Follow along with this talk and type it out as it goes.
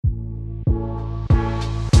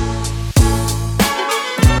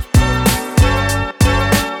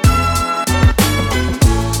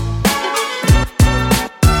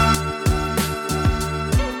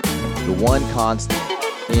one constant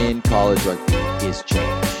in college rugby is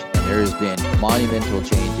change. And there has been monumental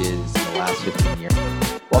changes in the last 15 years.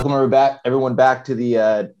 Welcome everyone back to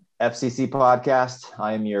the FCC podcast.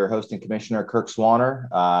 I am your host and commissioner, Kirk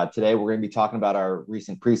Swanner. Today, we're going to be talking about our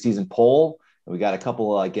recent preseason poll. We got a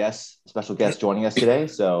couple special guests joining us today.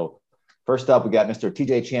 So first up, we got Mr.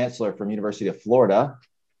 TJ Chancellor from University of Florida.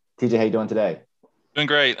 TJ, how you doing today? Doing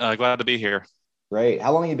great. Glad to be here. Great.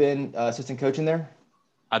 How long have you been assistant coaching there?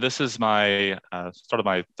 This is my start of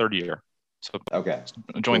my third year. So okay,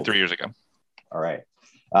 I joined 3 years ago. All right.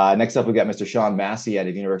 Next up, we got Mr. Sean Massey at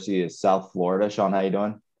the University of South Florida. Sean, how you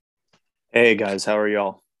doing? Hey guys, how are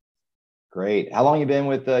y'all? Great. How long have you been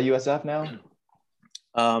with USF now?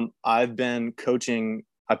 I've been coaching.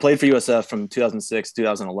 I played for USF from 2006,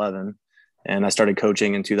 2011, and I started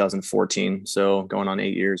coaching in 2014. So going on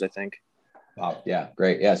 8 years, I think. Wow. Yeah.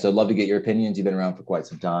 Great. Yeah. So I'd love to get your opinions. You've been around for quite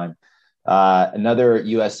some time. Another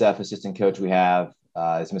USF assistant coach we have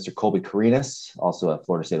is Mr. Colby Carinas, also a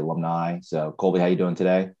Florida State alumni. So Colby, how you doing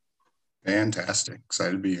today? Fantastic.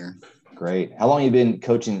 Excited to be here. Great. How long have you been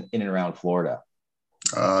coaching in and around Florida?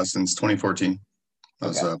 Since 2014. I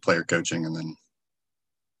was player coaching and then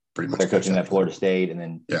pretty much player coaching at Florida State, and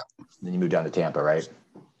then then you moved down to Tampa, right?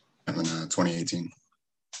 And then 2018.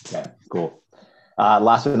 Okay, cool.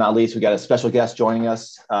 Last but not least, we got a special guest joining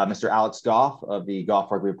us, Mr. Alex Goff of the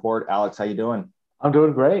Golf Rugby Report. Alex, how you doing? I'm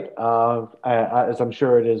doing great. As I'm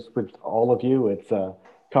sure it is with all of you, it's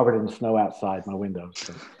covered in snow outside my windows.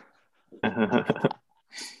 So.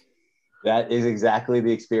 That is exactly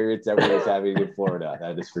the experience everyone's having in Florida.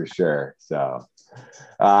 That is for sure. So,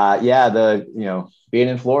 being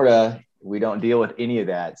in Florida, we don't deal with any of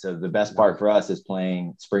that. So the best part for us is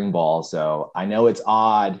playing spring ball. So I know it's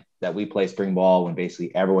odd that we play spring ball when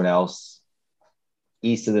basically everyone else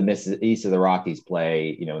east of the Rockies play,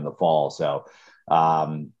 in the fall. So,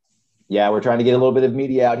 we're trying to get a little bit of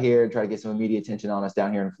media out here and try to get some media attention on us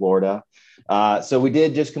down here in Florida. So we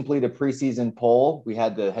did just complete a preseason poll. We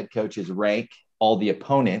had the head coaches rank all the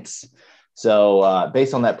opponents. So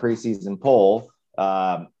based on that preseason poll,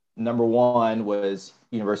 number one was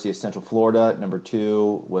University of Central Florida. Number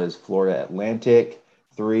two was Florida Atlantic.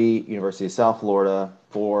 3, University of South Florida.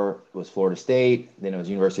 4 was Florida State. Then it was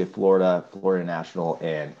University of Florida, Florida National,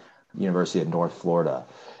 and University of North Florida.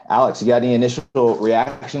 Alex, you got any initial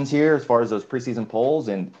reactions here as far as those preseason polls?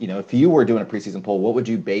 And, if you were doing a preseason poll, what would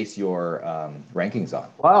you base your rankings on?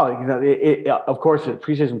 Well, of course,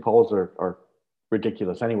 preseason polls are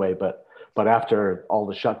ridiculous anyway, but after all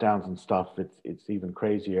the shutdowns and stuff, it's even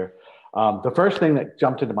crazier. The first thing that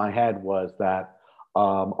jumped into my head was that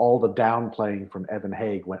all the downplaying from Evan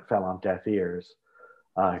Haig fell on deaf ears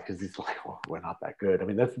because he's like, well, we're not that good. I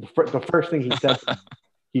mean, that's the first thing he said.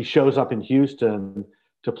 He shows up in Houston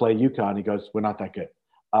to play UConn. He goes, we're not that good.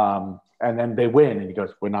 And then they win, and he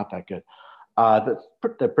goes, we're not that good. They're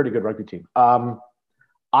a pretty good rugby team. I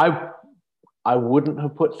wouldn't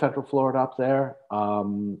have put Central Florida up there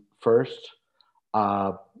first,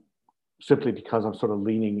 simply because I'm sort of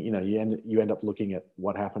leaning, you end up looking at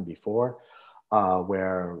what happened before,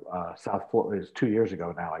 where South Florida is 2 years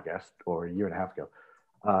ago now, I guess, or a year and a half ago.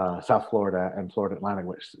 South Florida and Florida Atlantic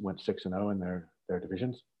went 6-0 in their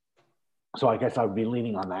divisions. So I guess I would be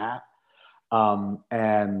leaning on that.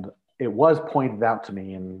 And it was pointed out to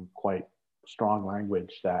me in quite strong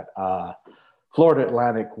language that Florida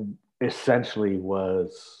Atlantic essentially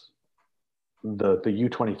was the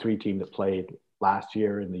U23 team that played last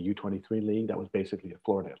year in the U23 league. That was basically a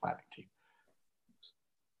Florida Atlantic team.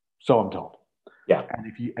 So I'm told. Yeah.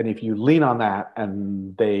 And if you lean on that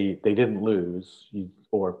and they didn't lose,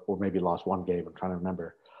 or maybe lost one game, I'm trying to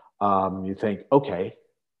remember, you think, okay,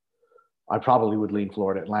 I probably would lean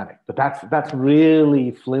Florida Atlantic. But that's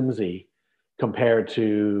really flimsy compared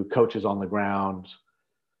to coaches on the ground,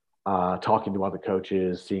 talking to other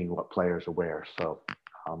coaches, seeing what players are where. So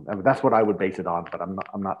that's what I would base it on, but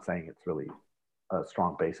I'm not saying it's really a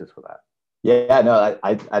strong basis for that. Yeah, no,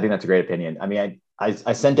 I think that's a great opinion. I mean,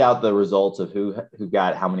 I sent out the results of who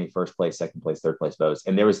got how many first place, second place, third place votes,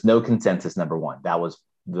 and there was no consensus number one. That was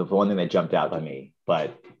the one thing that jumped out to me.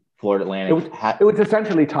 But Florida Atlantic, it was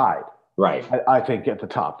essentially tied. Right. I think at the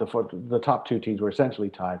top, the top two teams were essentially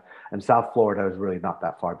tied, and South Florida is really not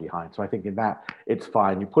that far behind. So I think in that, it's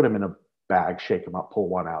fine. You put them in a bag, shake them up, pull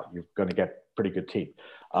one out. You're going to get a pretty good team.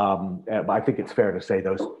 But I think it's fair to say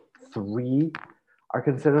those 3 are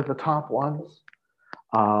considered the top ones.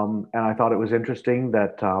 And I thought it was interesting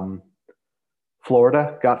that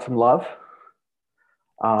Florida got some love,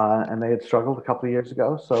 and they had struggled a couple of years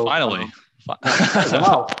ago. So finally.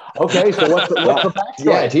 Wow. Okay, so what's the backstory?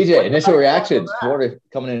 Yeah, TJ, initial reactions. Florida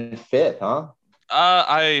coming in 5th, huh?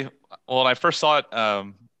 I Well, when I first saw it,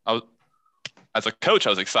 as a coach, I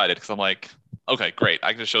was excited because I'm like, okay, great.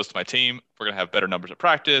 I can just show this to my team. We're going to have better numbers at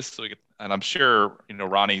practice. So and I'm sure,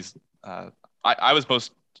 Ronnie's, I was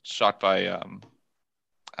most shocked by,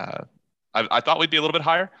 I thought we'd be a little bit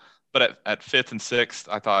higher, but at fifth and sixth,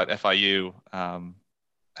 I thought FIU,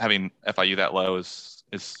 having FIU that low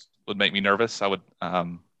would make me nervous.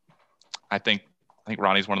 I think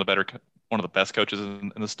Ronnie's one of the best coaches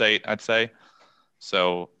in the state, I'd say.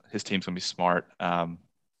 So his team's going to be smart.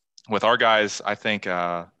 With our guys, I think, we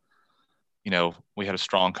had a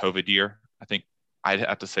strong COVID year. I think I'd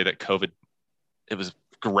have to say that COVID, it was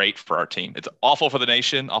great for our team. It's awful for the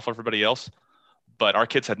nation, awful for everybody else, but our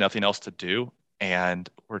kids had nothing else to do, and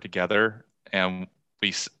we're together. And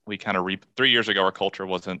we kind of 3 years ago, our culture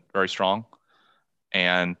wasn't very strong,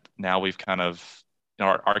 and now we've kind of,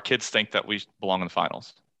 our kids think that we belong in the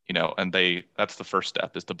finals, and that's the first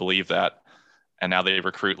step, is to believe that, and now they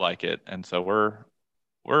recruit like it. And so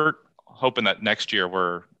we're hoping that next year,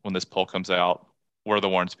 when this poll comes out, we're the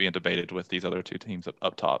ones being debated with these other two teams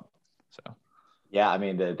up top. So, yeah, I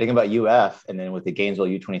mean, the thing about UF, and then with the Gainesville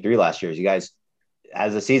U23 last year, is you guys,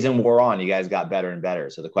 as the season wore on, you guys got better and better.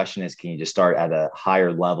 So the question is, can you just start at a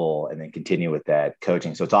higher level and then continue with that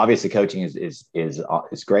coaching? So it's obviously coaching is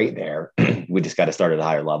great there. We just got to start at a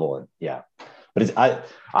higher level, and yeah. But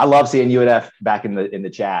I love seeing UNF back in the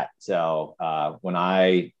chat. So when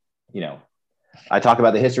I talk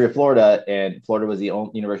about the history of Florida, and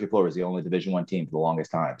University of Florida was the only Division I team for the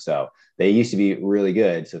longest time. So they used to be really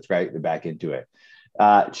good. So it's great to be back into it.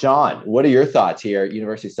 Sean, what are your thoughts here at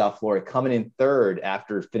University of South Florida, coming in third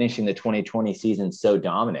after finishing the 2020 season so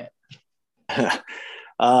dominant?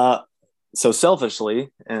 So selfishly,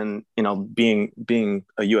 and being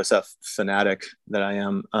a USF fanatic that I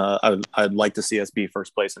am, I'd like to see us be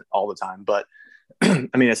first place all the time. But I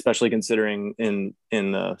mean, especially considering in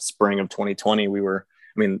the spring of 2020, we were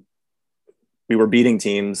beating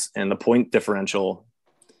teams, and the point differential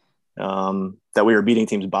that we were beating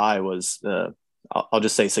teams by was, I'll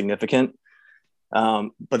just say, significant.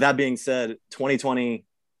 But that being said, 2020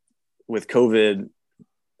 with COVID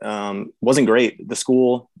wasn't great. The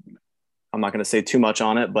school, I'm not going to say too much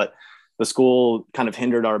on it, but the school kind of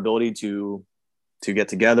hindered our ability to get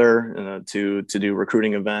together, to do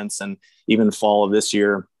recruiting events, and even fall of this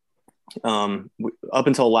year. Up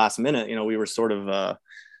until last minute, we were sort of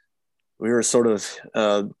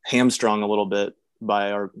hamstrung a little bit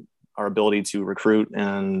by our ability to recruit,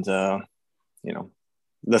 and the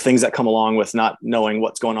things that come along with not knowing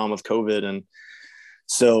what's going on with COVID. And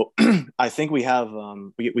so I think we have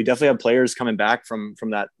we definitely have players coming back from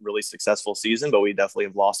that really successful season, but we definitely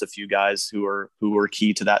have lost a few guys who were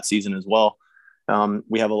key to that season as well.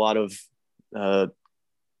 We have a lot of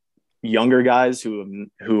younger guys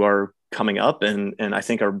who are coming up and I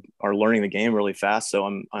think are learning the game really fast. So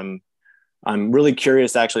I'm really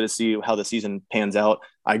curious actually to see how the season pans out.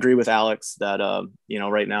 I agree with Alex that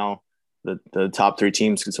right now the top three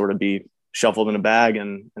teams can sort of be shuffled in a bag,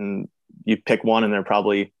 and you pick one and they're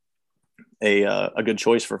probably a good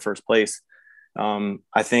choice for first place.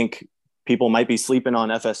 I think people might be sleeping on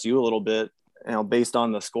FSU a little bit, based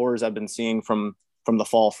on the scores I've been seeing from the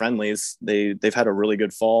fall friendlies. They've had a really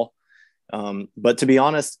good fall. But to be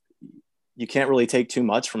honest, you can't really take too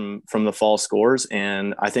much from the fall scores.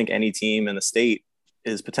 And I think any team in the state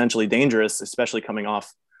is potentially dangerous, especially coming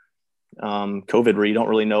off COVID, where you don't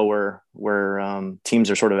really know where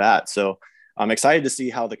teams are sort of at. So I'm excited to see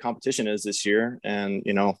how the competition is this year. And,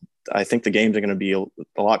 I think the games are going to be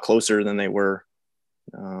a lot closer than they were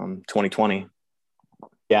 2020.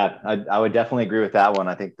 Yeah, I would definitely agree with that one.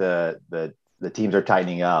 I think the teams are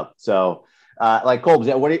tightening up. So like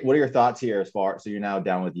Colbs, what are your thoughts here so you're now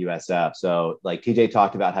down with USF. So like TJ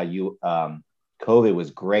talked about how COVID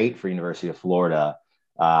was great for University of Florida.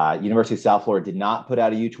 University of South Florida did not put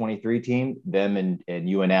out a U23 team. Them and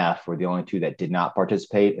UNF were the only two that did not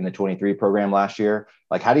participate in the 23 program last year.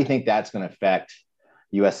 Like, how do you think that's going to affect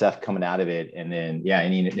USF coming out of it? And then,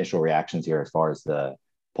 any initial reactions here as far as the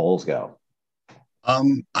polls go?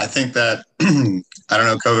 I think that, I don't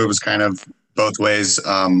know, COVID was kind of both ways.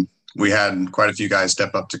 We had quite a few guys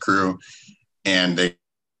step up to crew, and they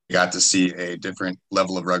got to see a different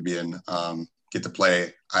level of rugby and get to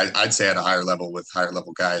play, I'd say, at a higher level with higher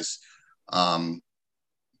level guys.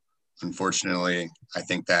 Unfortunately, I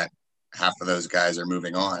think that half of those guys are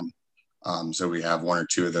moving on. So we have one or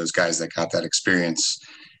two of those guys that got that experience,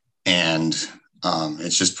 and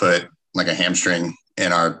it's just put like a hamstring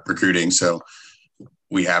in our recruiting. So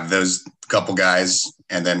we have those couple guys,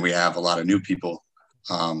 and then we have a lot of new people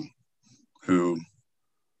who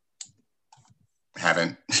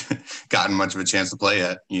haven't gotten much of a chance to play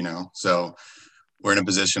yet, so we're in a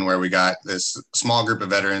position where we got this small group of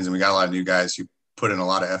veterans and we got a lot of new guys who put in a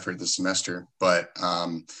lot of effort this semester, but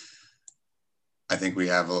I think we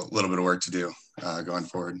have a little bit of work to do going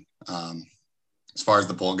forward. As far as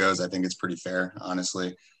the poll goes, I think it's pretty fair,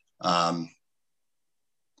 honestly.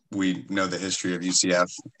 We know the history of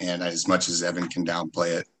UCF, and as much as Evan can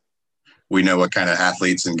downplay it, we know what kind of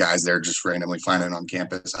athletes and guys they're just randomly finding on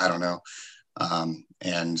campus. I don't know.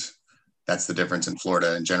 And that's the difference in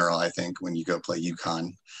Florida in general. I think when you go play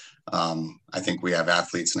UConn, I think we have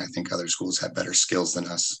athletes, and I think other schools have better skills than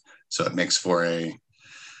us. So it makes for a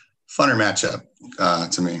funner matchup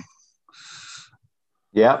to me.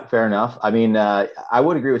 Yeah, fair enough. I mean, I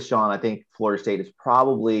would agree with Sean. I think Florida State is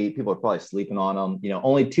people are probably sleeping on them.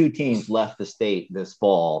 Only 2 teams left the state this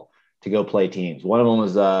fall to go play teams. One of them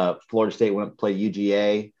was Florida State went to play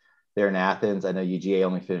UGA there in Athens. I know UGA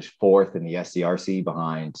only finished 4th in the SCRC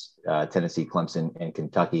behind Tennessee, Clemson, and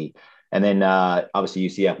Kentucky. And then obviously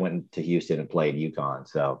UCF went to Houston and played UConn.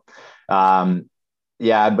 So,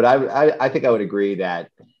 yeah, but I think I would agree that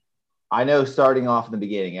I know starting off in the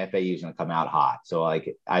beginning, FAU is going to come out hot. So, I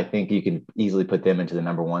think you can easily put them into the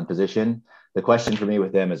number 1 position. The question for me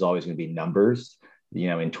with them is always going to be numbers.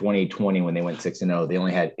 In 2020, when they went 6-0, they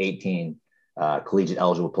only had 18 collegiate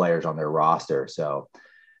eligible players on their roster. So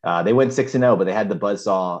they went 6-0, but they had the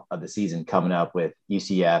buzzsaw of the season coming up with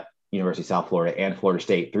UCF, University of South Florida, and Florida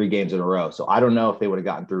State 3 games in a row. So I don't know if they would have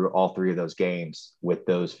gotten through all 3 of those games with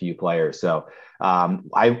those few players. So what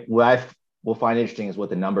I will find interesting is what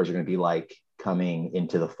the numbers are going to be like coming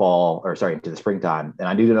into into the springtime. And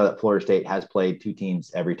I do know that Florida State has played 2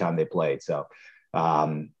 teams every time they played. So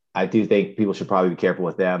I do think people should probably be careful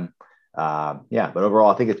with them. But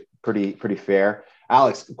overall, I think it's pretty fair.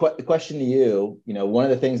 Alex, question to you. One of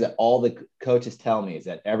the things that all the coaches tell me is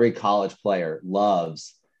that every college player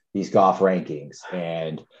loves these golf rankings.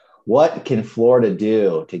 And what can Florida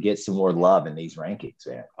do to get some more love in these rankings,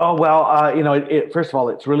 man? Oh, well, first of all,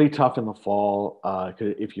 it's really tough in the fall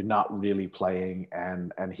if you're not really playing.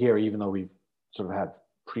 And here, even though we've sort of had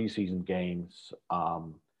preseason games,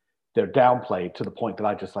 they're downplayed to the point that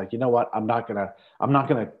I just like, you know what? I'm not gonna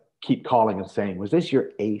keep calling and saying, was this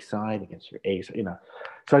your A side against your A side?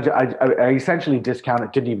 So I essentially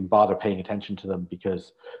discounted, didn't even bother paying attention to them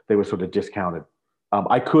because they were sort of discounted.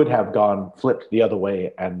 I could have flipped the other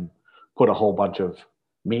way and put a whole bunch of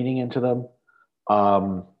meaning into them.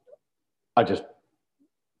 Part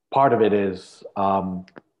of it is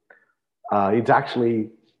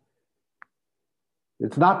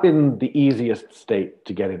it's not been the easiest state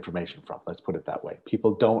to get information from. Let's put it that way.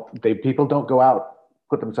 People don't go out,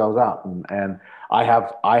 put themselves out, and I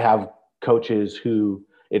have coaches who,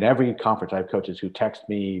 in every conference, I have coaches who text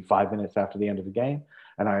me 5 minutes after the end of the game,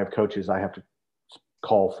 and I have coaches I have to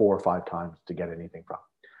call 4 or 5 times to get anything from.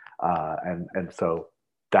 And so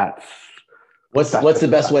that's what's the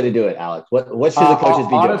best way to do it, Alex? What should the coaches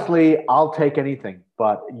be doing? Honestly, I'll take anything,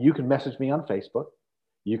 but you can message me on Facebook.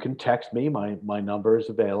 You can text me. My number is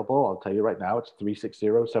available. I'll tell you right now, it's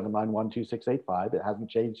 360-791-2685. It hasn't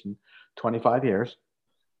changed in 25 years.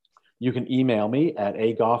 You can email me at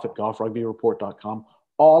agoff@golfrugbyreport.com.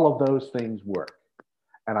 All of those things work.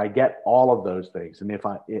 And I get all of those things. And if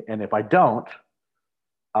I don't,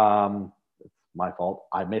 it's my fault.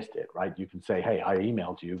 I missed it, right? You can say, hey, I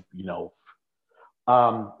emailed you,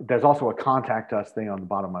 There's also a contact us thing on the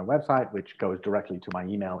bottom of my website, which goes directly to my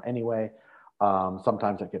email anyway.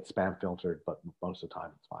 Sometimes it gets spam filtered, but most of the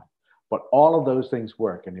time it's fine. But all of those things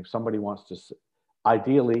work. And if somebody wants to,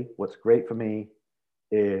 ideally, what's great for me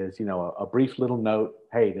is, a brief little note.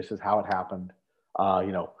 Hey, this is how it happened.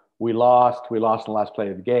 We lost in the last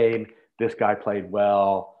play of the game. This guy played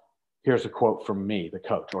well. Here's a quote from me, the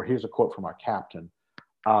coach, or here's a quote from our captain.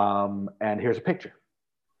 And here's a picture.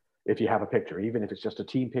 If you have a picture, even if it's just a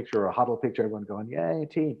team picture or a huddle picture, everyone going, yay,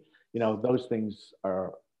 team. Those things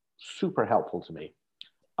are super helpful to me.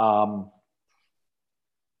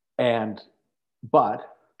 But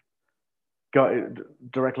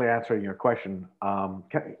directly answering your question,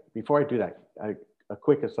 before I do that, a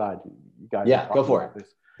quick aside. You guys, go for it.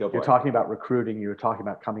 You're talking about recruiting. You were talking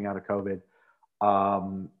about coming out of COVID.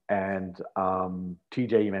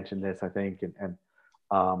 TJ, you mentioned this, I think, and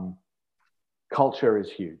culture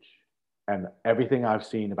is huge. And everything I've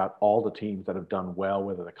seen about all the teams that have done well,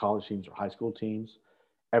 whether they're college teams or high school teams,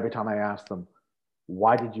 every time I ask them,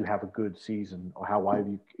 why did you have a good season? Or why are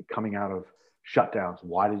you coming out of shutdowns?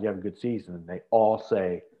 Why did you have a good season? And they all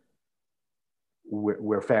say,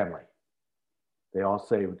 we're family. They all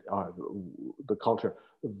say the culture,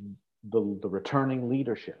 the returning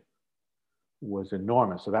leadership, was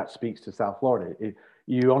enormous. So that speaks to South Florida.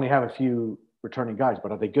 You only have a few returning guys,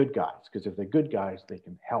 but are they good guys? Because if they're good guys, they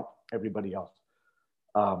can help everybody else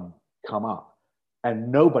come up.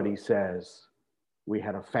 And nobody says we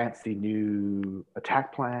had a fancy new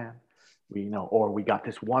attack plan, or we got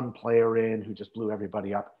this one player in who just blew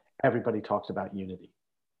everybody up. Everybody talks about unity.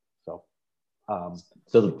 So,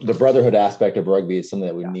 so the brotherhood aspect of rugby is something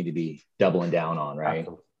that we need to be doubling down on, right?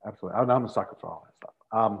 Absolutely. I'm a sucker for all that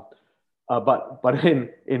stuff. But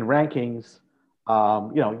in rankings,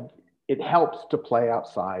 it helps to play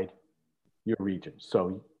outside your region.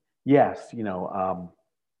 So yes,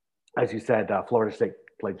 as you said, Florida State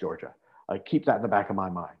played Georgia. I keep that in the back of my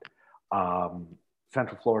mind.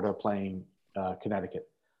 Central Florida playing Connecticut,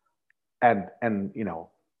 and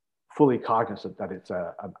fully cognizant that it's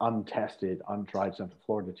an untested, untried Central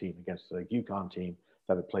Florida team against a UConn team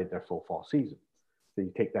that had played their full fall season. So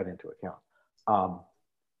you take that into account.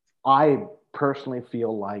 I personally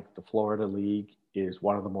feel like the Florida League is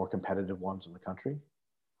one of the more competitive ones in the country.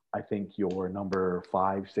 I think your number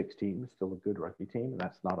 5, 6 team is still a good rugby team, and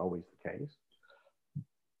that's not always the case.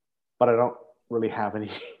 But I don't really have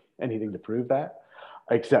anything to prove that,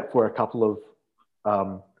 except for a couple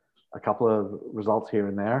of results here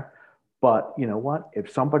and there. But you know what?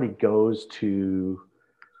 If somebody goes to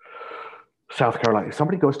South Carolina, if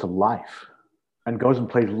somebody goes to Life and goes and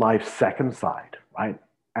plays Life's second side, right,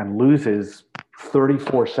 and loses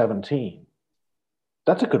 34-17,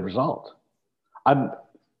 that's a good result.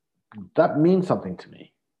 That means something to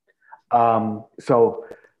me. So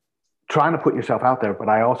trying to put yourself out there, but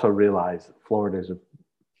I also realize Florida is a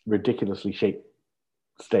ridiculously shaped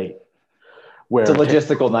state. Where it's a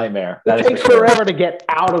logistical nightmare. It takes forever to get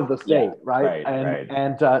out of the state, right? Right.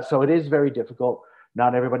 And so it is very difficult.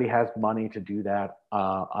 Not everybody has money to do that.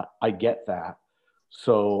 I get that.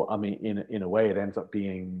 So, I mean, in a way, it ends up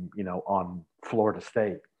being, on Florida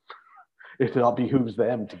State. It behooves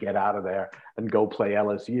them to get out of there and go play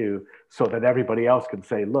LSU so that everybody else can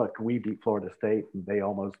say, look, we beat Florida State and they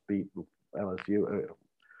almost beat LSU,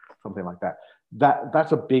 something like that.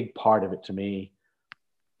 That's a big part of it to me.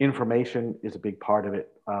 Information is a big part of it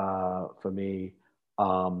for me.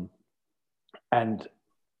 And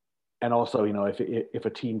also, if a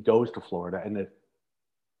team goes to Florida and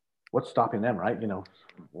what's stopping them, right?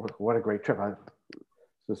 What a great trip.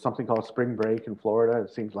 There's something called spring break in Florida. It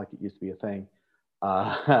seems like it used to be a thing.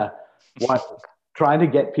 Trying to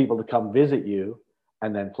get people to come visit you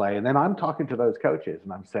and then play. And then I'm talking to those coaches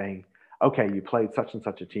and I'm saying, okay, you played such and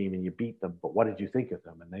such a team and you beat them, but what did you think of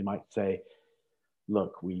them? And they might say,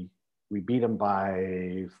 look, we beat them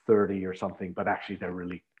by 30 or something, but actually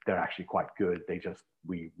they're actually quite good.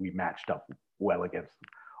 We matched up well against them.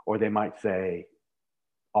 Or they might say,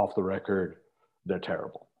 off the record, they're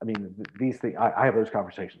terrible. I mean, these things, I have those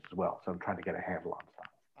conversations as well. So I'm trying to get a handle on stuff.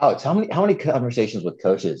 Oh, how many conversations with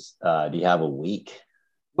coaches do you have a week?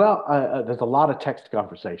 Well, there's a lot of text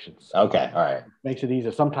conversations. Okay, all right. Makes it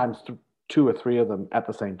easier. Sometimes 2 or 3 of them at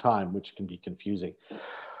the same time, which can be confusing.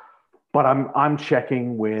 But I'm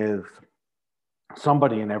checking with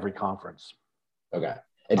somebody in every conference. Okay.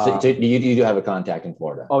 And so you do have a contact in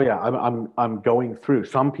Florida? Oh yeah, I'm going through.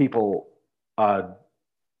 Some people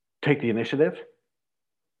take the initiative,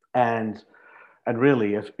 and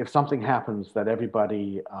really, if something happens that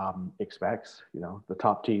everybody expects, the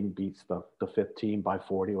top team beats the 5th team by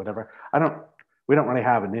 40, whatever. We don't really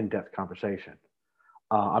have an in-depth conversation.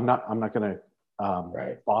 I'm not going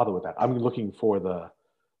to bother with that. I'm looking for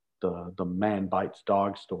the man bites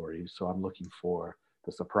dog stories. So I'm looking for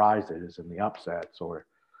the surprises and the upsets, or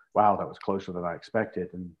wow, that was closer than I expected,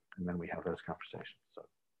 and then we have those conversations. So.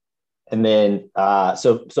 And then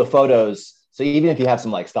so photos. So even if you have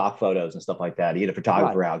some like stock photos and stuff like that, you get a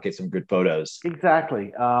photographer out, get some good photos.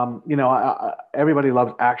 Exactly. Everybody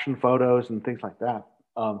loves action photos and things like that.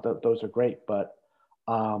 Those are great. But,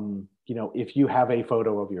 if you have a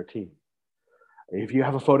photo of your team, if you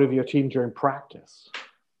have a photo of your team during practice,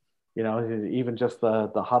 even just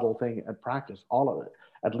the huddle thing at practice, all of it,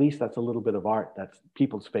 at least that's a little bit of art. That's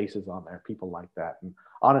people's faces on there. People like that. And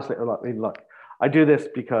honestly, look, I do this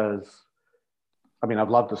because I've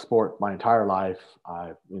loved the sport my entire life.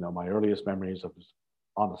 My earliest memories of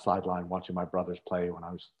on the sideline watching my brothers play when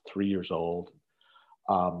I was 3 years old.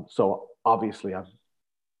 So obviously I've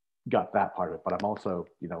got that part of it, but I'm also,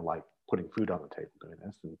 like putting food on the table doing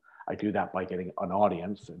this. And I do that by getting an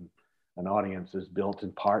audience, and an audience is built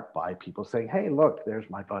in part by people saying, hey, look, there's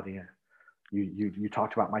my buddy. You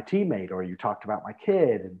talked about my teammate, or you talked about my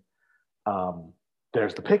kid. And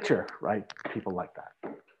there's the picture, right? People like that.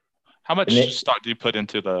 How much stock do you put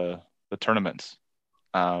into the tournaments,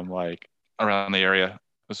 like around the area?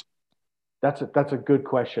 That's a good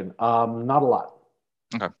question. Not a lot.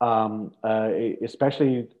 Okay.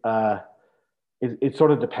 Especially, it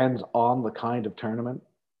sort of depends on the kind of tournament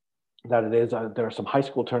that it is. There are some high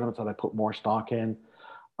school tournaments that I put more stock in,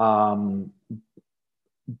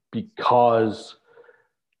 because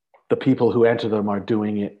the people who enter them are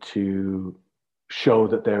doing it to show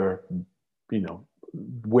that they're,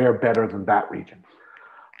 we're better than that region.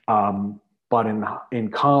 But in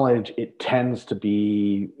college, it tends to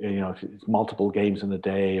be, if it's multiple games in a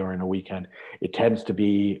day or in a weekend, it tends to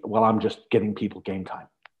be, well, I'm just getting people game time.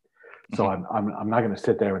 So I'm not going to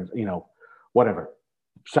sit there and, whatever.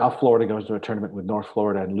 South Florida goes to a tournament with North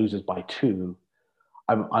Florida and loses by 2.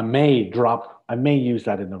 I may use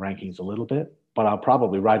that in the rankings a little bit, but I'll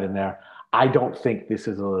probably write in there, I don't think this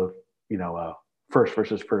is a first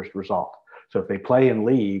versus first result. So if they play in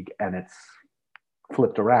league and it's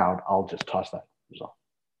flipped around, I'll just toss that result.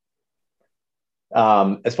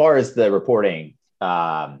 As far as the reporting,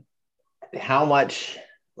 how much,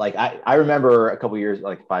 like I remember a couple years,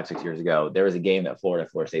 like 5-6 years ago, there was a game that Florida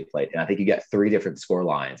State played, and I think you got 3 different score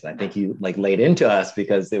lines. And I think you laid into us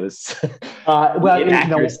because it was the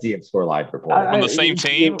accuracy of score line reporting. From the same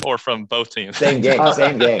team or from both teams? Same game,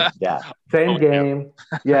 yeah. Same game.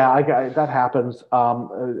 Yeah, that happens.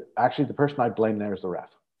 Actually, the person I blame there is the ref.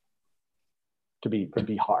 To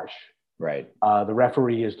be harsh. Right. The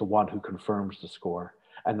referee is the one who confirms the score.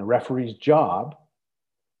 And the referee's job,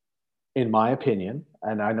 in my opinion,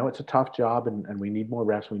 and I know it's a tough job and we need more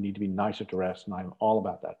refs, we need to be nicer to refs, and I'm all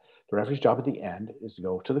about that. The referee's job at the end is to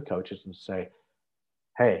go to the coaches and say,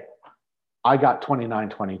 hey, I got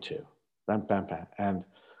 29-22. Bam, bam, bam. And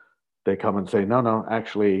they come and say, no,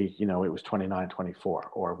 actually, it was 29-24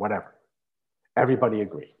 or whatever. Everybody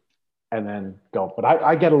agree. And then go. But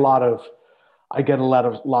I get a lot of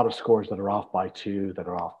scores that are off by 2, that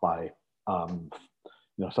are off by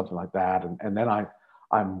something like that, and then I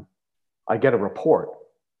get a report,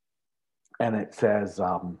 and it says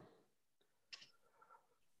it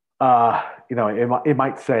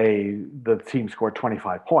might say the team scored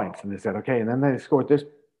 25 points, and they said okay, and then they scored this.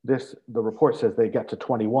 The report says they get to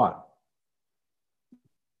 21,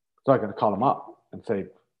 so I'm going to call them up and say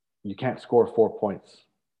you can't score 4 points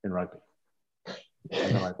in rugby.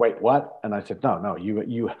 And they're like, wait, what? And I said, no,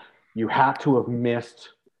 you had to have missed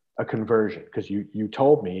a conversion, because you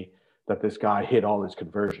told me that this guy hit all his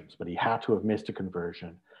conversions, but he had to have missed a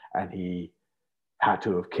conversion and he had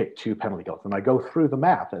to have kicked 2 penalty goals. And I go through the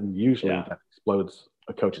math, and usually that explodes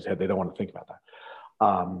a coach's head. They don't want to think about that.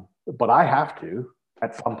 But I have to,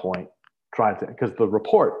 at some point, try to, because the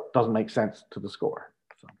report doesn't make sense to the score.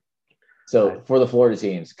 So for the Florida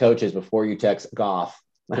teams, coaches, before you text Goff,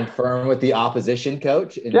 confirm with the opposition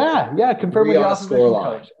coach. And confirm with the opposition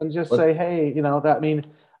coach and just say, hey,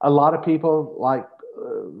 a lot of people like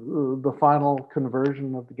the final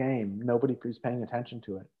conversion of the game. Nobody is paying attention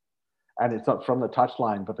to it, and it's up from the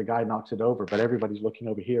touchline, but the guy knocks it over, but everybody's looking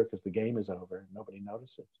over here because the game is over and nobody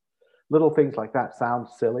notices. Little things like that sound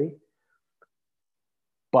silly,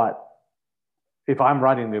 but if I'm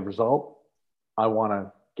writing the result, I want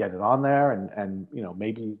to get it on there, and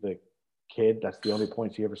maybe the kid, that's the only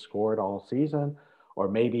points he ever scored all season, or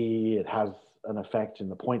maybe it has an effect in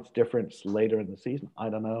the points difference later in the season. I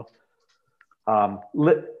don't know.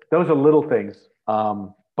 Those are little things,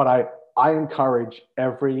 but I encourage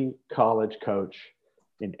every college coach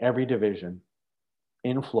in every division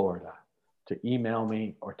in Florida to email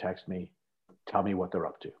me or text me, tell me what they're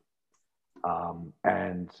up to.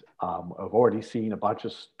 I've already seen a bunch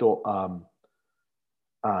of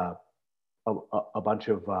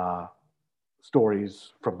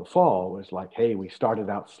stories from the fall. Was like, hey, we started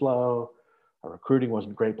out slow, our recruiting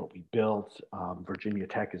wasn't great, but we built. Virginia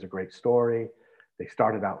Tech is a great story. They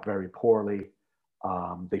started out very poorly.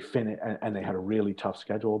 They finished, and they had a really tough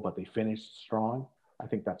schedule, but they finished strong. I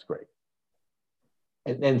think that's great.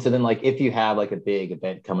 And so then, if you have a big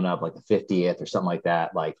event coming up, like the 50th or something like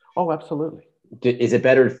that, oh, absolutely. Is it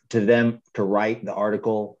better to them to write the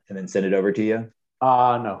article and then send it over to you?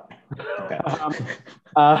 No. Okay.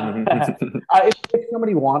 If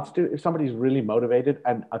somebody wants to, if somebody's really motivated,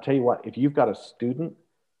 and I'll tell you what, if you've got a student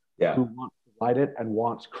who wants to write it and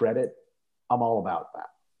wants credit, I'm all about that.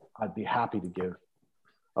 I'd be happy to give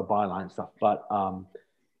a byline stuff. But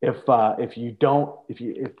if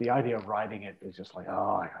the idea of writing it is just like,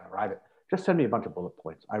 oh, I gotta write it, just send me a bunch of bullet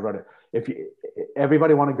points. I wrote it. If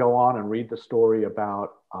everybody want to go on and read the story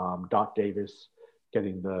about Doc Davis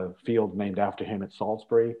getting the field named after him at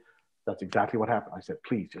Salisbury, that's exactly what happened. I said,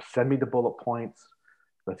 please just send me the bullet points.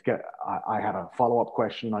 I had a follow-up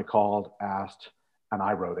question I called, asked, and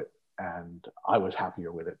I wrote it, and I was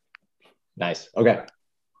happier with it. Nice. Okay.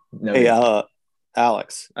 No. Hey,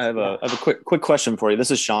 Alex, I have a quick question for you.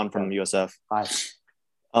 This is Sean from USF. Hi.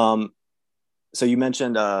 So you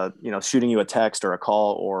mentioned, shooting you a text or a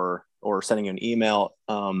call or sending you an email.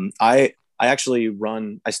 I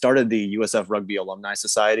started the USF Rugby Alumni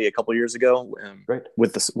Society a couple of years ago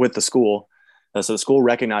with the school. So the school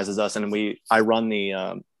recognizes us, and I run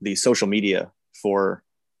the social media for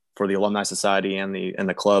the Alumni Society and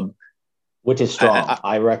the club, which is strong.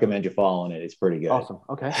 I recommend you following it. It's pretty good. Awesome.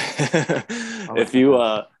 Okay. If you,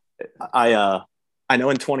 I know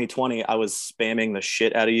in 2020 I was spamming the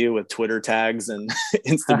shit out of you with Twitter tags and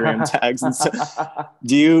Instagram tags and stuff.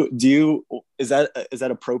 Is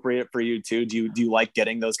that appropriate for you too? Do you like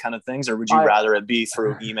getting those kind of things, or would you rather it be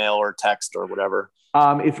through email or text or whatever?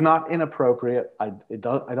 It's not inappropriate. I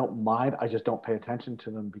don't mind. I just don't pay attention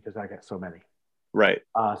to them because I get so many. Right.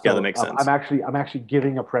 Yeah, that makes sense. I'm actually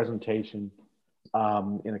giving a presentation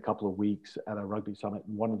in a couple of weeks at a rugby summit,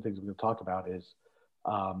 and one of the things we're going to talk about is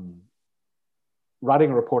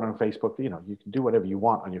writing a report on Facebook. You know, you can do whatever you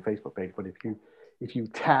want on your Facebook page, but if you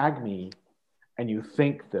tag me and you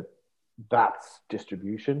think that that's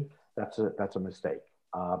distribution, that's a mistake.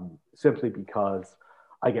 Simply because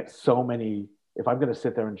I get so many. If I'm going to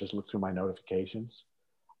sit there and just look through my notifications,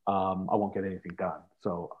 I won't get anything done.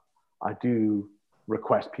 So I do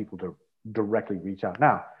request people to directly reach out.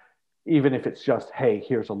 Now, even if it's just, hey,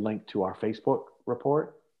 here's a link to our Facebook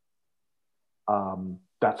report,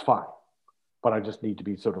 that's fine. But I just need to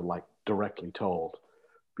be sort of like directly told,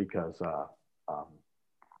 because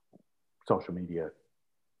social media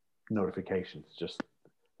notifications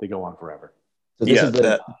they go on forever. So this is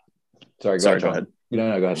Sorry, go ahead.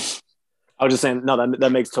 No, go ahead. I was just saying, no,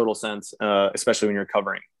 that makes total sense, especially when you're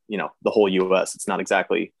covering, the whole U.S. It's not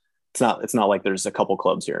like there's a couple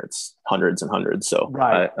clubs here. It's hundreds and hundreds. So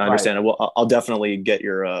right, I understand it. Well, I'll definitely get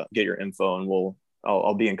your info, and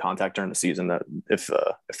I'll be in contact during the season. That if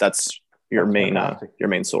that's your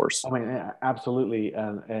main source. I mean, absolutely,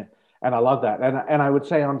 and I love that. And I would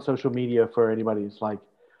say on social media for anybody, it's like,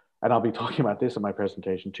 and I'll be talking about this in my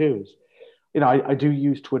presentation too. Is I do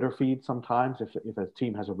use Twitter feeds sometimes. If a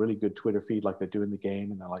team has a really good Twitter feed, like they do in the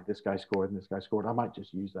game, and they're like, this guy scored and this guy scored, I might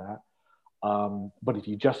just use that. But if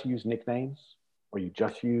you just use nicknames or you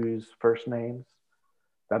just use first names,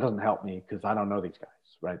 that doesn't help me because I don't know these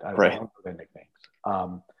guys, right? I don't know their nicknames.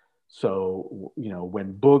 So,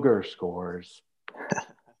 when Booger scores,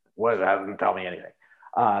 that doesn't tell me anything.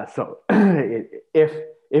 So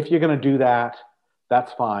if you're going to do that,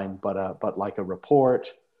 that's fine. But like a report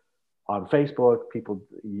on Facebook,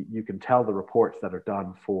 you can tell the reports that are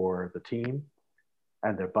done for the team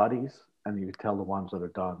and their buddies, and you can tell the ones that are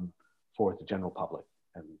done for the general public,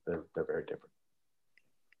 and they're very different.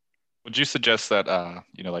 Would you suggest that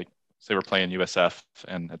like say we're playing USF,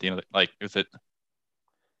 and at the end of is it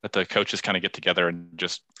that the coaches kind of get together and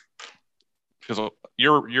just, because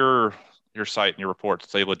your site and your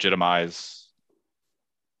reports, they legitimize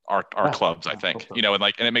our clubs, I think, so.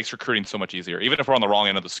 And it makes recruiting so much easier. Even if we're on the wrong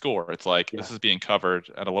end of the score, it's like, this is being covered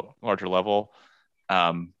at a larger level.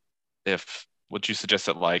 Would you suggest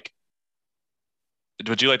that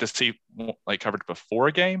would you like to see covered before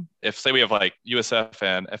a game? If say we have USF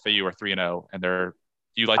and FAU are 3-0 and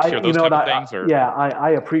do you like to hear those type of things? Or? Yeah, I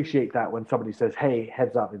appreciate that when somebody says, hey,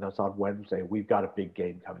 heads up, it's on Wednesday, we've got a big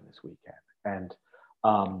game coming this weekend. And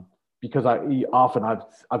because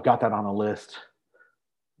I've got that on a list,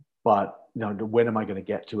 but when am I going to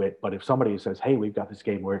get to it? But if somebody says, hey, we've got this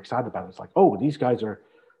game, we're excited about it, it's like, oh, these guys are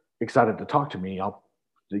excited to talk to me,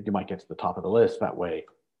 you might get to the top of the list that way.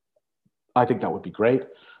 I think that would be great.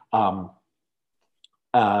 Rob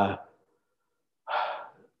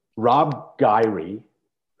Gyree,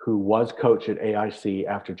 who was coach at AIC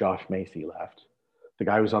after Josh Macy left, the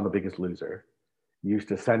guy who was on The Biggest Loser, used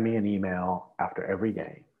to send me an email after every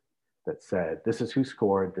game that said, this is who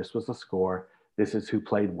scored, this was the score, this is who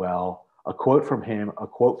played well, a quote from him, a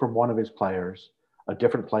quote from one of his players, a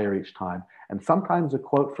different player each time, and sometimes a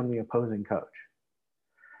quote from the opposing coach.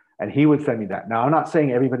 And he would send me that. Now, I'm not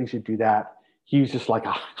saying everybody should do that. He was just like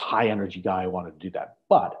a high energy guy who wanted to do that.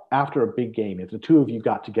 But after a big game, if the two of you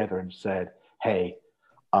got together and said, hey,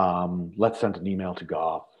 let's send an email to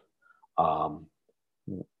Goff.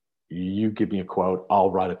 You give me a quote,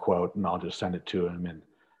 I'll write a quote, and I'll just send it to him and,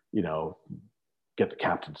 get the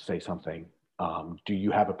captain to say something. Do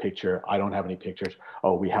you have a picture? I don't have any pictures.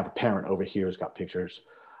 Oh, we have a parent over here who's got pictures.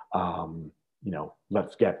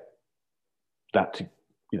 Let's get that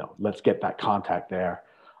let's get that contact there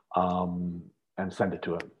and send it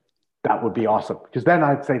to him. That would be awesome. Because then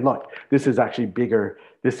I'd say, look, this is actually bigger.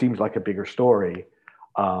 This seems like a bigger story.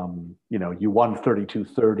 You won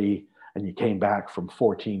 32-30 and you came back from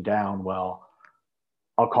 14 down, well,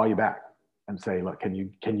 I'll call you back and say, look, can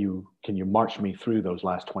you march me through those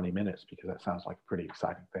last 20 minutes? Because that sounds like a pretty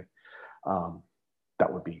exciting thing.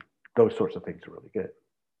 That would be, those sorts of things are really good.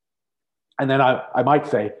 And then I might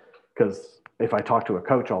say, because if I talk to a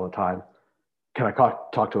coach all the time, can I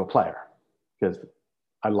talk to a player? Because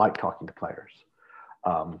I like talking to players.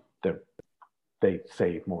 They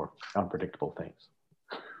say more unpredictable things.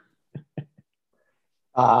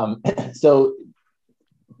 So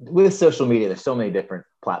with social media, there's so many different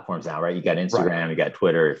platforms now, right? You got Instagram, right. You got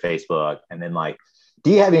Twitter, Facebook, and then like, do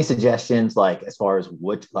you have any suggestions, like as far as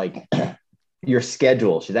what, like your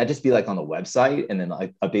schedule, should that just be like on the website and then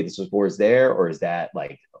like update the scores there? Or is that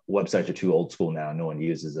like websites are too old school now, no one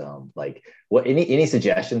uses them? Like what, any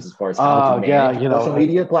suggestions as far as how to manage social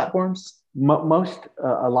media platforms? A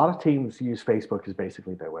lot of teams use Facebook as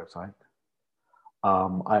basically their website.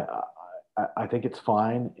 I think it's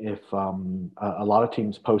fine if a lot of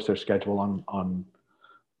teams post their schedule on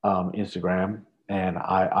Instagram, and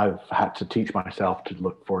I've had to teach myself to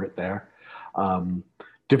look for it there.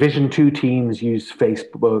 Division II teams use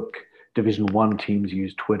Facebook. Division I teams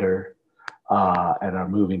use Twitter, and are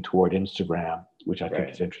moving toward Instagram, which I think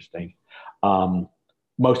is interesting.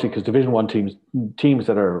 Mostly because Division I teams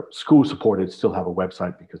that are school supported still have a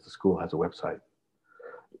website because the school has a website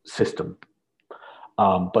system.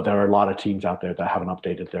 But there are a lot of teams out there that haven't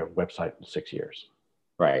updated their website in 6 years.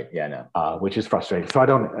 Right. Yeah, no. Which is frustrating. So I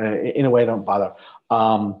don't, in a way, I don't bother.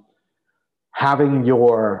 Having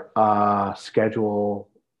your schedule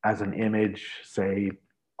as an image, say,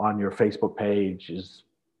 on your Facebook page is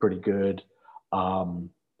pretty good.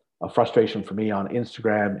 A frustration for me on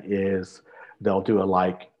Instagram is they'll do a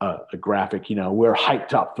graphic, we're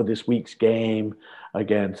hyped up for this week's game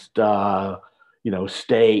against,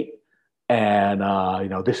 State. And,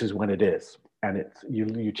 this is when it is. And it's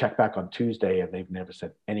you check back on Tuesday and they've never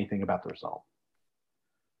said anything about the result.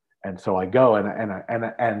 And so I go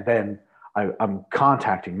and then I'm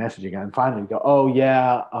contacting, messaging, and finally go, oh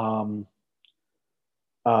yeah,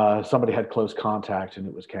 somebody had close contact and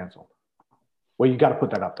it was canceled. Well, you got to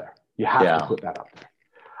put that up there. You have to put that up there.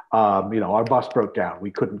 Our bus broke down.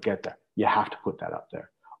 We couldn't get there. You have to put that up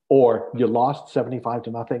there. Or you lost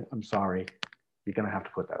 75-0. I'm sorry. You're going to have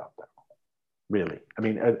to put that up there. Really. I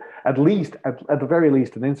mean, at the very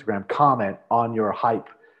least, an Instagram comment on your hype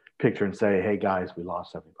picture and say, hey guys, we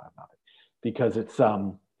lost 75-0. Because it's,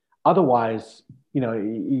 otherwise,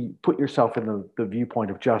 you put yourself in the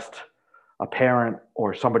viewpoint of just a parent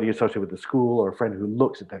or somebody associated with the school or a friend who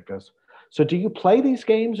looks at that goes, so do you play these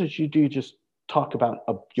games or do you just talk about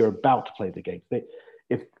you're about to play the games?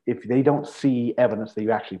 If they don't see evidence that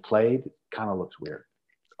you actually played, it kind of looks weird.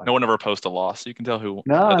 No one ever posts a loss. You can tell who.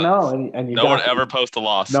 No. And no one ever posts a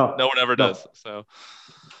loss. No one ever does. So.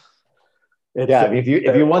 If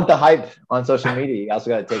you want the hype on social media, you also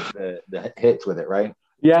got to take the hits with it, right?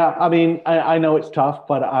 Yeah, I mean, I know it's tough,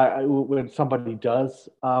 but when somebody does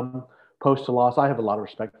post a loss, I have a lot of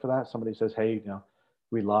respect for that. Somebody says, hey,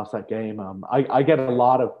 we lost that game. I get a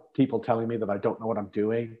lot of people telling me that I don't know what I'm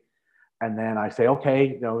doing. And then I say,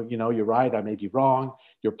 okay, you're right. I may be wrong.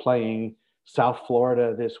 You're playing South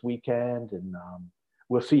Florida this weekend, and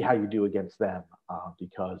we'll see how you do against them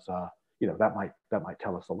because, that might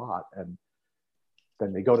tell us a lot. And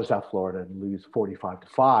then they go to South Florida and lose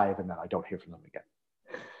 45-5, and then I don't hear from them again.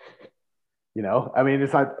 I mean,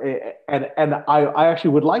 it's like, and I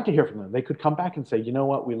actually would like to hear from them. They could come back and say, you know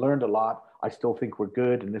what, we learned a lot. I still think we're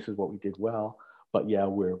good, and this is what we did well. But yeah,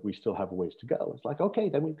 we still have a ways to go. It's like, okay,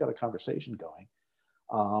 then we've got a conversation going.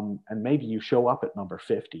 And maybe you show up at number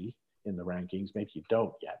 50 in the rankings. Maybe you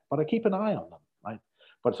don't yet, but I keep an eye on them, right?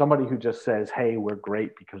 But somebody who just says, hey, we're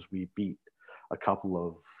great because we beat a couple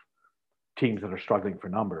of teams that are struggling for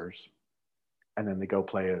numbers, and then they go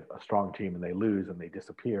play a strong team and they lose and they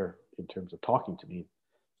disappear in terms of talking to me,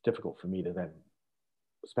 it's difficult for me to then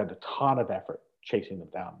spend a ton of effort chasing them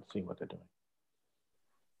down and seeing what they're doing.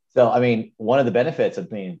 So, I mean, one of the benefits of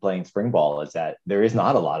playing spring ball is that there is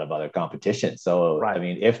not a lot of other competition. So, right. I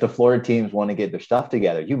mean, if the Florida teams want to get their stuff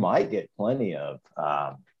together, you might get plenty of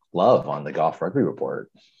love on the Golf Rugby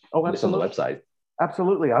Report. Oh, absolutely. On the website.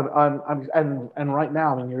 Absolutely. And right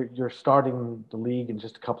now, I mean, you're starting the league in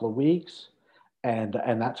just a couple of weeks, and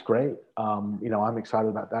that's great. I'm excited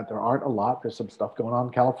about that. There aren't a lot. There's some stuff going on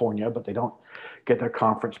in California, but they don't get their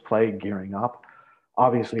conference play gearing up.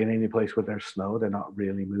 Obviously, in any place where there's snow, they're not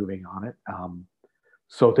really moving on it.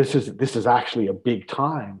 So this is actually a big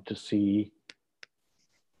time to see,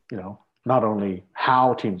 not only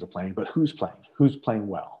how teams are playing, but who's playing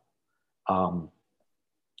well.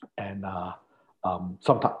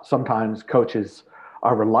 Sometimes coaches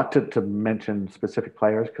are reluctant to mention specific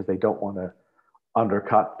players because they don't want to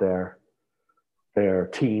undercut their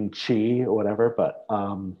team chi or whatever. But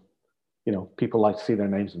people like to see their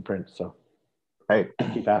names in print, so Right.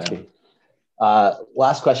 Keep asking.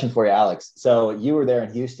 Last question for you, Alex. So you were there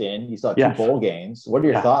in Houston. You saw 2 bowl games. What are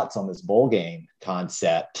your thoughts on this bowl game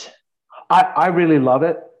concept? I really love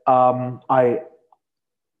it. I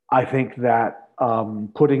think that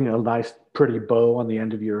putting a nice, pretty bow on the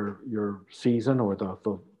end of your season or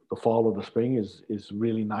the fall or the spring is a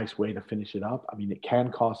really nice way to finish it up. I mean, it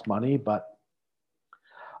can cost money, but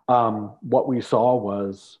what we saw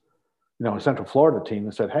was, a Central Florida team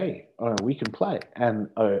that said, hey, we can play. And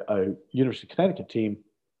a University of Connecticut team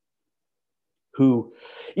who,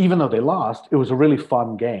 even though they lost, it was a really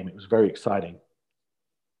fun game. It was very exciting.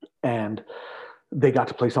 And they got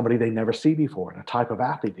to play somebody they never see before and a type of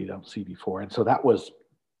athlete they don't see before. And so that was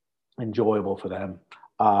enjoyable for them.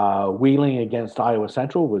 Wheeling against Iowa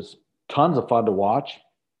Central was tons of fun to watch.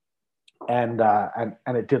 And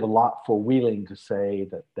it did a lot for Wheeling to say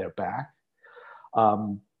that they're back.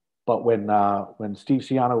 But when Steve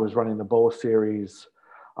Ciano was running the bowl series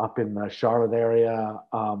up in the Charlotte area,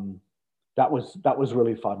 that was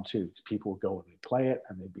really fun too. People would go and they'd play it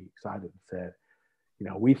and they'd be excited and said,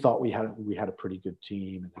 we thought we had a pretty good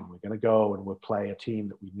team, and then we're going to go and we'll play a team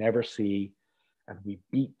that we never see, and we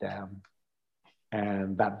beat them,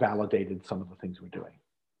 and that validated some of the things we're doing.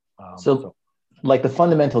 So like the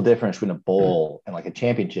fundamental difference between a bowl and like a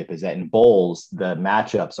championship is that in bowls the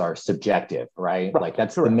matchups are subjective, right? Like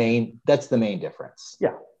that's the main difference.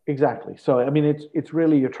 Yeah, exactly. So I mean, it's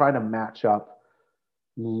really you're trying to match up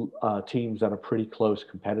teams that are pretty close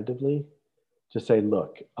competitively. To say,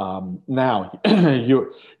 look, now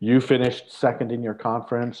you finished second in your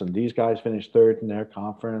conference, and these guys finished third in their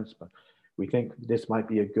conference, but we think this might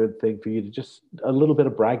be a good thing for you to just a little bit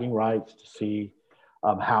of bragging rights to see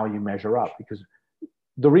how you measure up. Because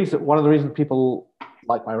one of the reasons people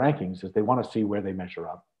like my rankings is they want to see where they measure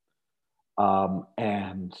up,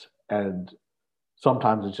 and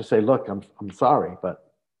sometimes it's just say, look, I'm sorry,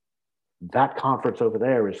 but that conference over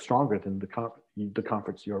there is stronger than the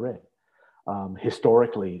conference you're in.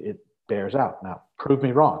 Historically, it bears out. Now, prove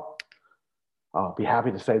me wrong. I'll be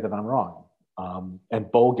happy to say that I'm wrong.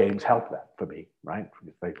 And bowl games help that for me, right?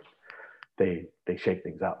 Because they shake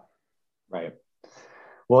things up. Right.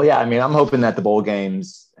 Well, yeah. I mean, I'm hoping that the bowl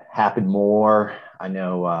games happen more. I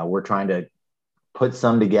know we're trying to put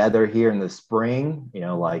some together here in the spring.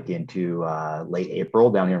 Like into late April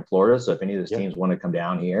down here in Florida. So if any of those teams want to come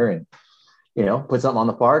down here and put something on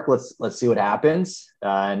the park. Let's see what happens.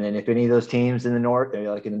 And then if any of those teams in the north,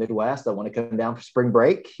 like in the Midwest, that want to come down for spring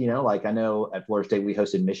break, like I know at Florida State, we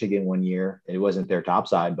hosted Michigan one year. It wasn't their top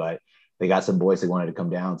side, but they got some boys that wanted to come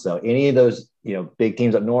down. So any of those, big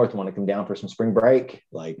teams up north want to come down for some spring break,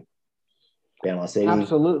 like Panama City.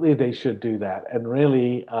 Absolutely. They should do that. And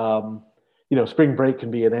really, spring break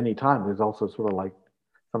can be at any time. There's also sort of like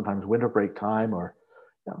sometimes winter break time, or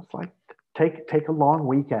it's like take a long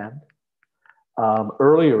weekend.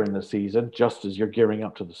 Earlier in the season, just as you're gearing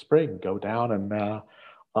up to the spring, go down and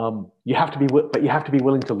you have to be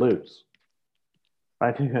willing to lose.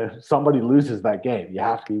 Right? Somebody loses that game. You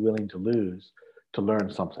have to be willing to lose to learn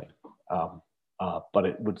something. But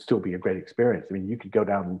it would still be a great experience. I mean, you could go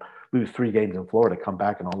down and lose 3 games in Florida, come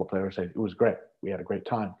back, and all the players say it was great. We had a great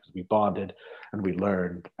time because we bonded and we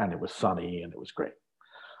learned, and it was sunny and it was great.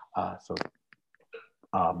 So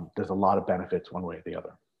there's a lot of benefits one way or the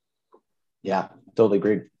other. Yeah, totally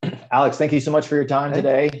agreed. Alex, thank you so much for your time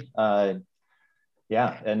today. And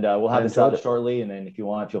we'll have this up shortly. And then if you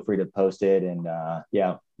want, feel free to post it. And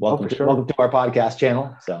welcome to our podcast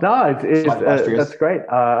channel. So no, that's great.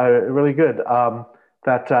 Really good.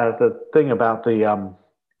 The thing about the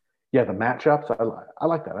matchups, I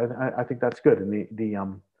like that. I think that's good. And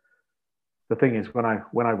the thing is when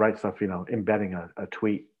I write stuff, embedding a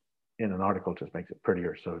tweet in an article just makes it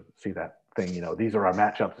prettier. So see that thing, these are our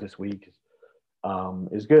matchups this week.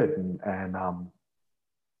 Is good, and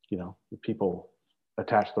if people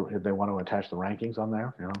if they want to attach the rankings on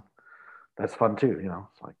there, that's fun too.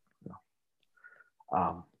 It's like,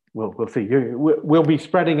 we'll see. We'll be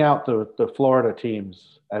spreading out the Florida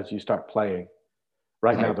teams as you start playing.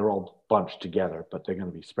 Right now they're all bunched together, but they're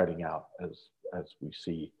going to be spreading out as we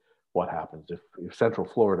see what happens. If Central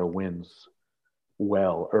Florida wins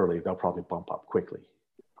well early, they'll probably bump up quickly.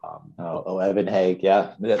 Evan Hake,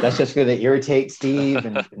 yeah, that's just going to irritate Steve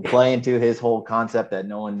and play into his whole concept that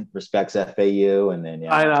no one respects FAU, and then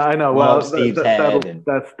I know. Well, Steve's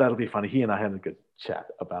that'll be funny. He and I had a good chat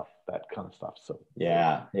about that kind of stuff. So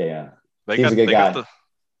yeah. Steve's a good guy.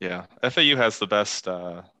 FAU has the best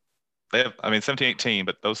they have, I mean, 17, 18,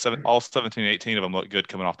 but all 17, 18 of them look good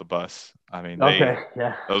coming off the bus. I mean,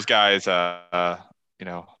 those guys, you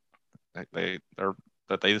know, they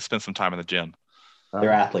spend some time in the gym.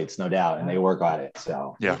 They're athletes, no doubt, and they work on it.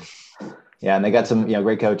 So yeah, and they got some,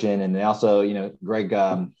 great coaching, and they also, Greg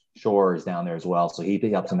Shore is down there as well, so he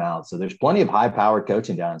helps them out. So there's plenty of high-powered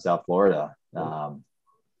coaching down in South Florida. So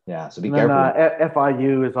be careful.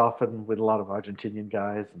 FIU is often with a lot of Argentinian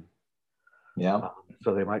guys, and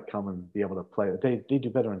so they might come and be able to play. They do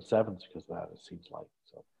better in sevens because of that, it seems like.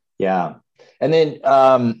 So yeah, and then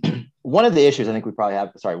one of the issues I think we probably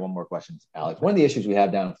have. Sorry, one more question, Alex. One of the issues we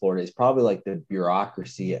have down in Florida is probably like the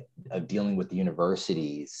bureaucracy of dealing with the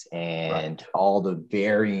universities and all the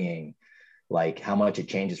varying, like how much it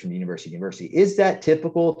changes from university to university. Is that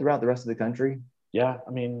typical throughout the rest of the country? Yeah,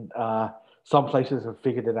 I mean, some places have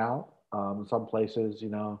figured it out. Some places,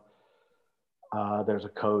 there's a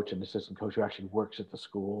coach, an assistant coach who actually works at the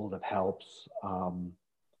school that helps.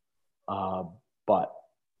 But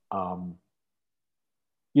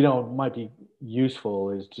it might be useful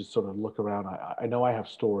is to sort of look around. I know I have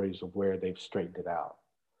stories of where they've straightened it out.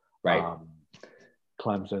 Right.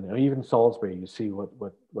 Clemson, or even Salisbury, you see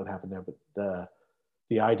what happened there. But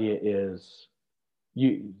the idea is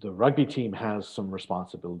the rugby team has some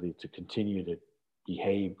responsibility to continue to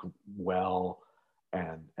behave well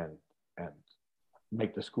and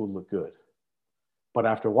make the school look good. But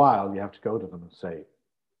after a while, you have to go to them and say,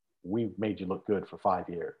 we've made you look good for 5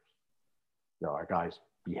 years. Our guys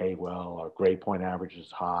behave well, our grade point average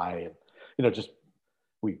is high, and just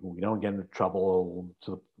we don't get into trouble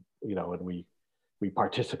and we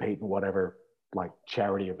participate in whatever like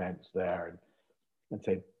charity events there and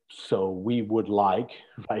say, so we would like,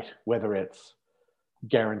 right, whether it's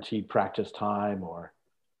guaranteed practice time or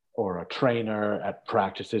a trainer at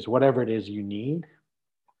practices, whatever it is you need.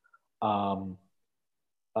 But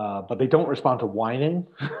they don't respond to whining.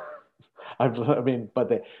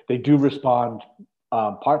 But they do respond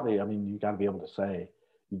partly. I mean, you got to be able to say,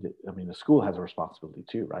 the school has a responsibility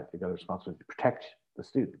too, right? They got a responsibility to protect the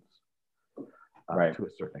students, right, to a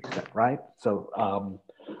certain extent, right? So,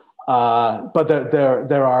 but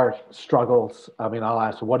there are struggles. I mean, I'll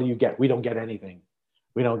ask, what do you get? We don't get anything.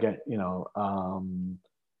 We don't get,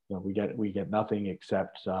 we get nothing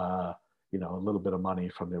except, a little bit of money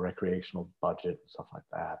from the recreational budget and stuff like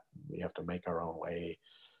that. We have to make our own way.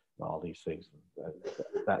 All these things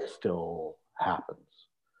that still happens,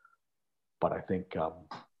 but I think I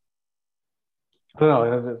don't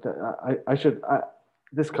know.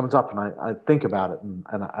 This comes up and I think about it, and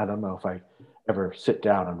I don't know if I ever sit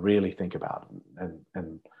down and really think about it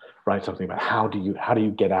and write something about how do you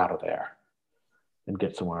get out of there and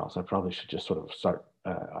get somewhere else. I probably should just sort of start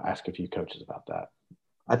ask a few coaches about that.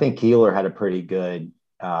 I think Keeler had a pretty good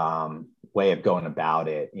way of going about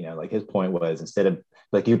it. Like his point was, instead of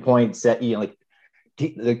like your point set, like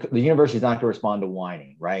the university is not going to respond to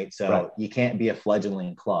whining, right? So you can't be a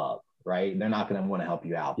fledgling club, right? They're not going to want to help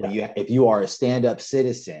you out. Yeah. But if you are a stand-up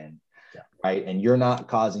citizen, right, and you're not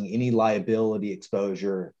causing any liability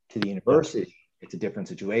exposure to the university, it's a different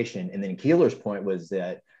situation. And then Keeler's point was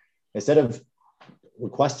that instead of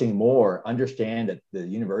requesting more, understand that the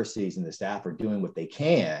universities and the staff are doing what they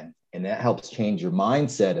can, and that helps change your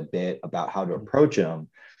mindset a bit about how to approach them,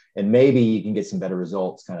 and maybe you can get some better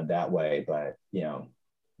results kind of that way. But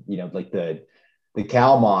like the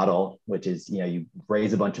Cal model, which is you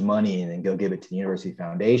raise a bunch of money and then go give it to the university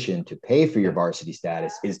foundation to pay for your varsity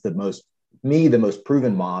status, is the most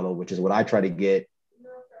proven model, which is what I try to get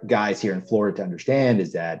guys here in Florida to understand,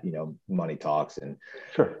 is that money talks and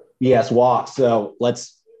BS walks. So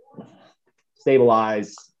let's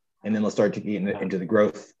stabilize, and then let's start to get into the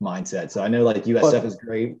growth mindset. So I know like USF is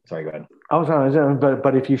great. Sorry, go ahead. I was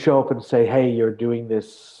but if you show up and say, hey, you're doing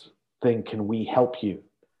this thing, can we help you?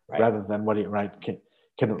 Right. Rather than what do you, right? Can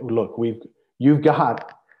look, you've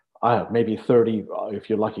got maybe 30, if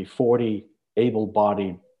you're lucky, 40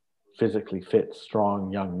 able-bodied, physically fit,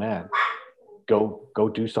 strong young men. Go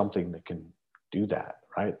do something that can do that,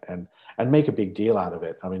 right? And make a big deal out of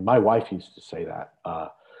it. I mean, my wife used to say that.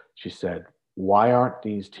 She said, why aren't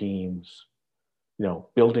these teams,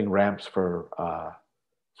 building ramps for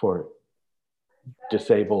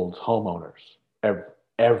disabled homeowners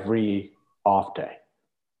every off day?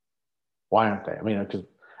 Why aren't they? I mean, because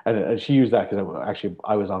and she used that because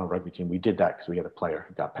I was on a rugby team. We did that because we had a player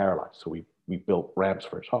who got paralyzed, so we built ramps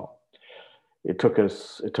for his home. It took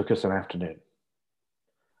us an afternoon.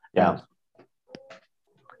 Yeah.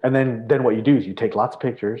 And then what you do is you take lots of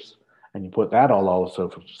pictures and you put that all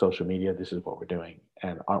over social media. This is what we're doing,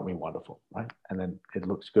 and aren't we wonderful, right? And then it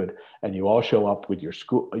looks good, and you all show up with your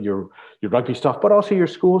school, your rugby stuff, but also your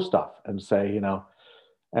school stuff, and say,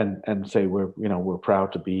 and say we're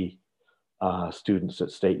proud to be students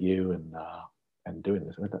at State U and doing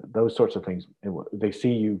this. Those sorts of things. They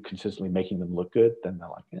see you consistently making them look good, then they're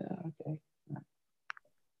like, yeah, okay.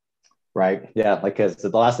 Right. Yeah. Like, because the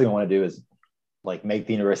last thing I want to do is like make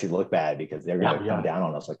the university look bad, because they're going to come down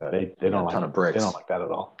on us like that. They don't like ton of bricks. They don't like that at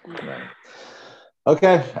all. Right.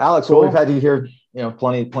 Okay, Alex. Well, we've had you here,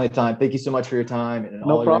 plenty of time. Thank you so much for your time and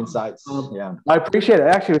all your insights. Yeah, I appreciate it.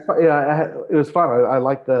 Actually, it was fun. I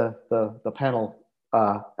like the panel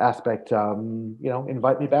aspect.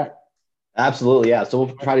 Invite me back. Absolutely. Yeah. So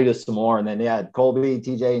we'll try to do this some more. And then, Colby,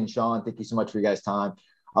 TJ, and Sean, thank you so much for your guys' time.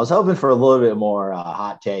 I was hoping for a little bit more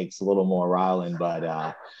hot takes, a little more riling,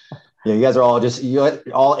 but you guys are all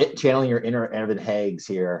all channeling your inner Evan Haggs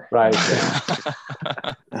here. Right.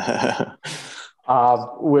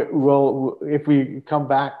 We'll if we come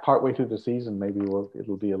back partway through the season, maybe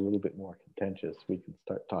it'll be a little bit more contentious. We can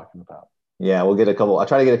start talking about. Yeah, I'll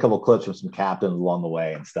try to get a couple clips from some captains along the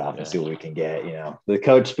way and stuff, and see what we can get. The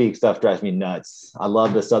coach speak stuff drives me nuts. I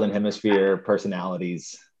love the Southern Hemisphere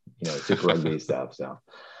personalities, Super Rugby stuff. So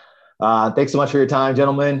thanks so much for your time,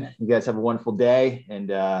 gentlemen. You guys have a wonderful day, and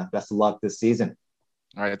best of luck this season.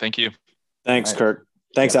 All right. Thank you. Thanks, Kurt.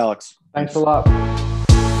 Thanks, Alex. Thanks a lot.